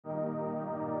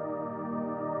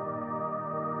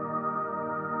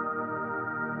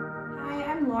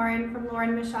I'm Lauren from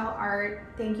Lauren Michelle Art.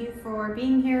 Thank you for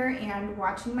being here and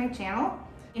watching my channel.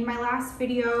 In my last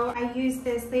video, I used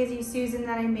this Lazy Susan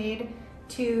that I made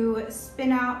to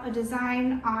spin out a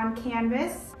design on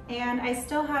canvas, and I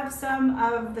still have some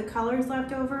of the colors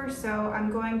left over, so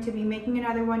I'm going to be making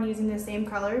another one using the same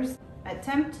colors.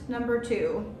 Attempt number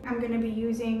 2. I'm going to be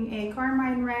using a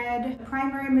carmine red,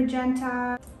 primary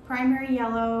magenta, primary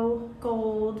yellow,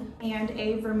 gold, and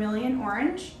a vermilion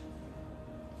orange,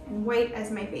 and white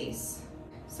as my base.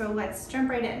 So let's jump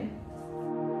right in.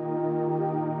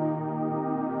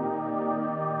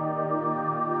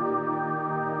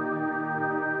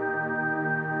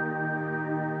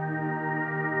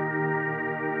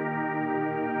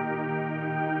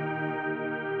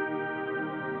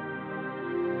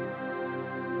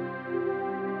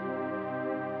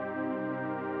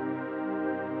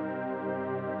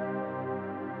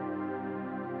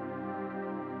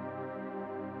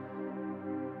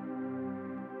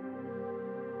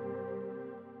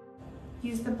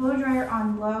 Use the blow dryer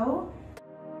on low.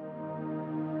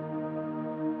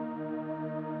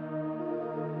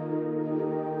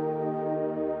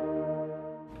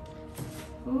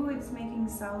 Ooh, it's making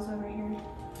cells over here.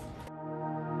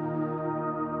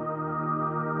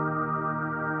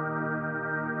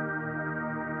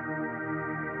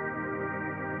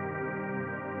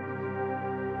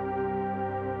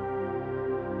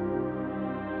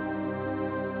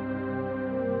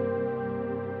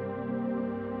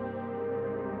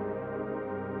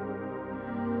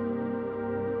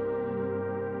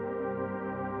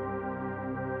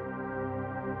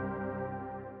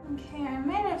 Okay, I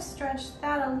might have stretched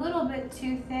that a little bit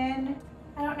too thin.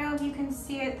 I don't know if you can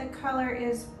see it, the color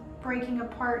is breaking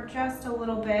apart just a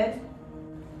little bit.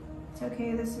 It's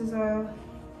okay, this is a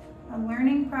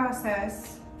learning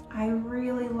process. I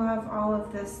really love all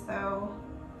of this though.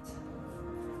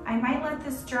 I might let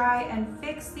this dry and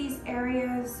fix these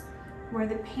areas where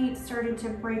the paint started to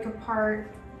break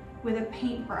apart with a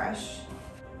paintbrush,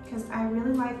 because I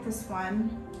really like this one.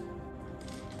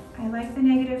 I like the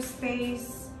negative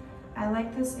space. I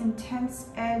like this intense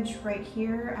edge right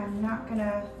here. I'm not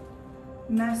gonna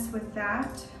mess with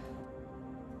that.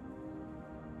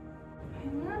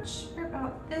 I'm not sure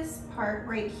about this part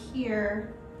right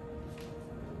here,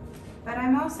 but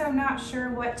I'm also not sure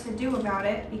what to do about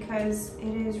it because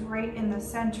it is right in the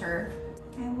center.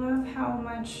 I love how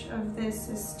much of this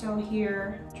is still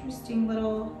here. Interesting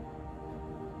little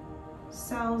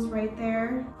cells right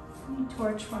there. Let me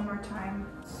torch one more time.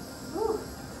 Ooh.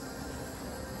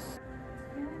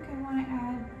 I want to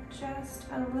add just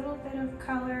a little bit of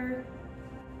color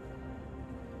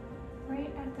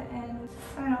right at the end.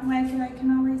 If I don't like it, I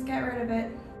can always get rid of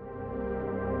it.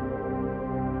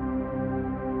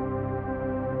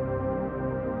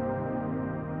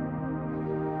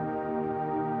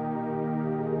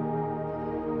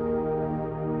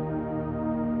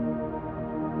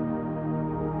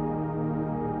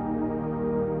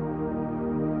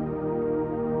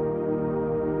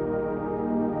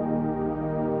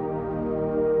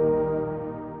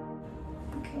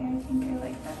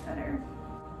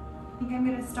 I think I'm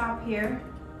going to stop here.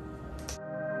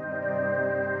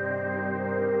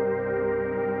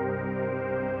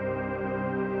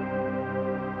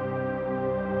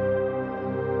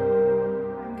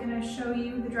 I'm going to show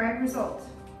you the dried result.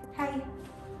 Hi.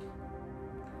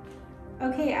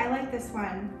 Okay, I like this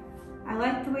one. I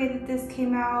like the way that this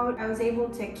came out. I was able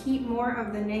to keep more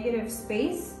of the negative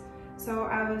space, so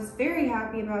I was very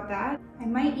happy about that. I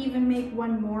might even make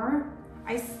one more.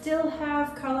 I still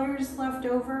have colors left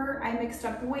over. I mixed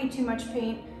up way too much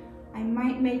paint. I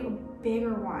might make a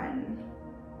bigger one.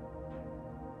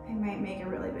 I might make a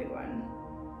really big one.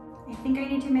 I think I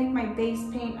need to make my base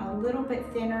paint a little bit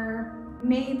thinner.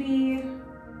 Maybe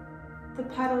the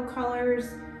puddle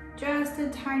colors just a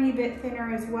tiny bit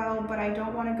thinner as well, but I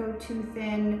don't want to go too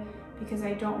thin because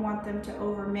I don't want them to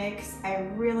overmix. I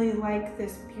really like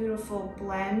this beautiful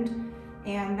blend,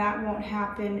 and that won't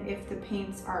happen if the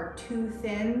paints are too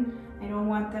thin. I don't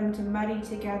want them to muddy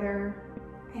together.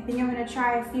 I think I'm going to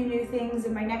try a few new things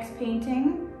in my next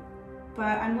painting,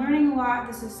 but I'm learning a lot.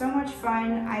 This is so much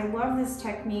fun. I love this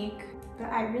technique, but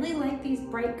I really like these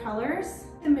bright colors.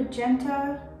 The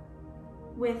magenta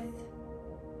with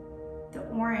the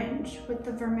orange, with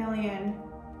the vermilion.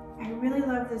 I really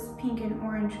love this pink and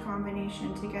orange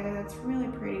combination together. That's really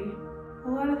pretty. A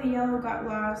lot of the yellow got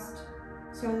lost.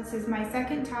 So this is my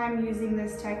second time using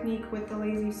this technique with the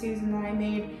Lazy Susan that I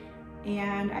made,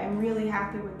 and I'm really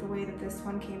happy with the way that this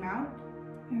one came out.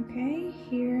 Okay,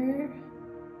 here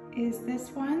is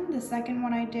this one, the second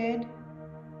one I did.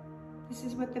 This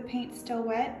is with the paint still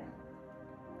wet.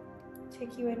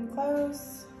 Take you in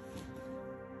close.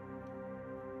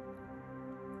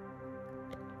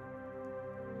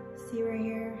 See right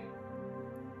here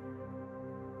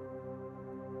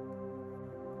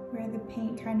where the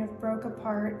paint kind of broke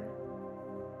apart.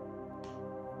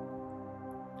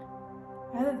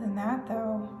 Other than that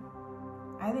though,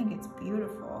 I think it's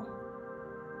beautiful.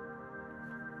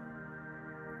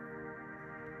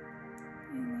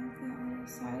 I love that little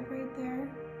side right there.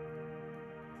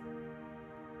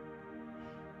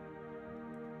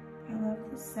 I love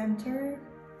the center.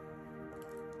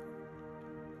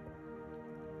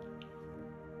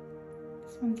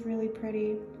 This one's really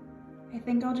pretty. I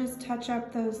think I'll just touch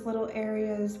up those little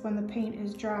areas when the paint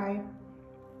is dry.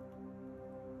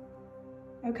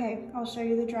 Okay, I'll show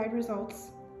you the dried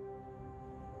results.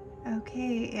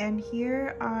 Okay, and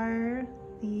here are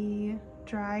the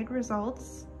dried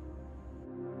results.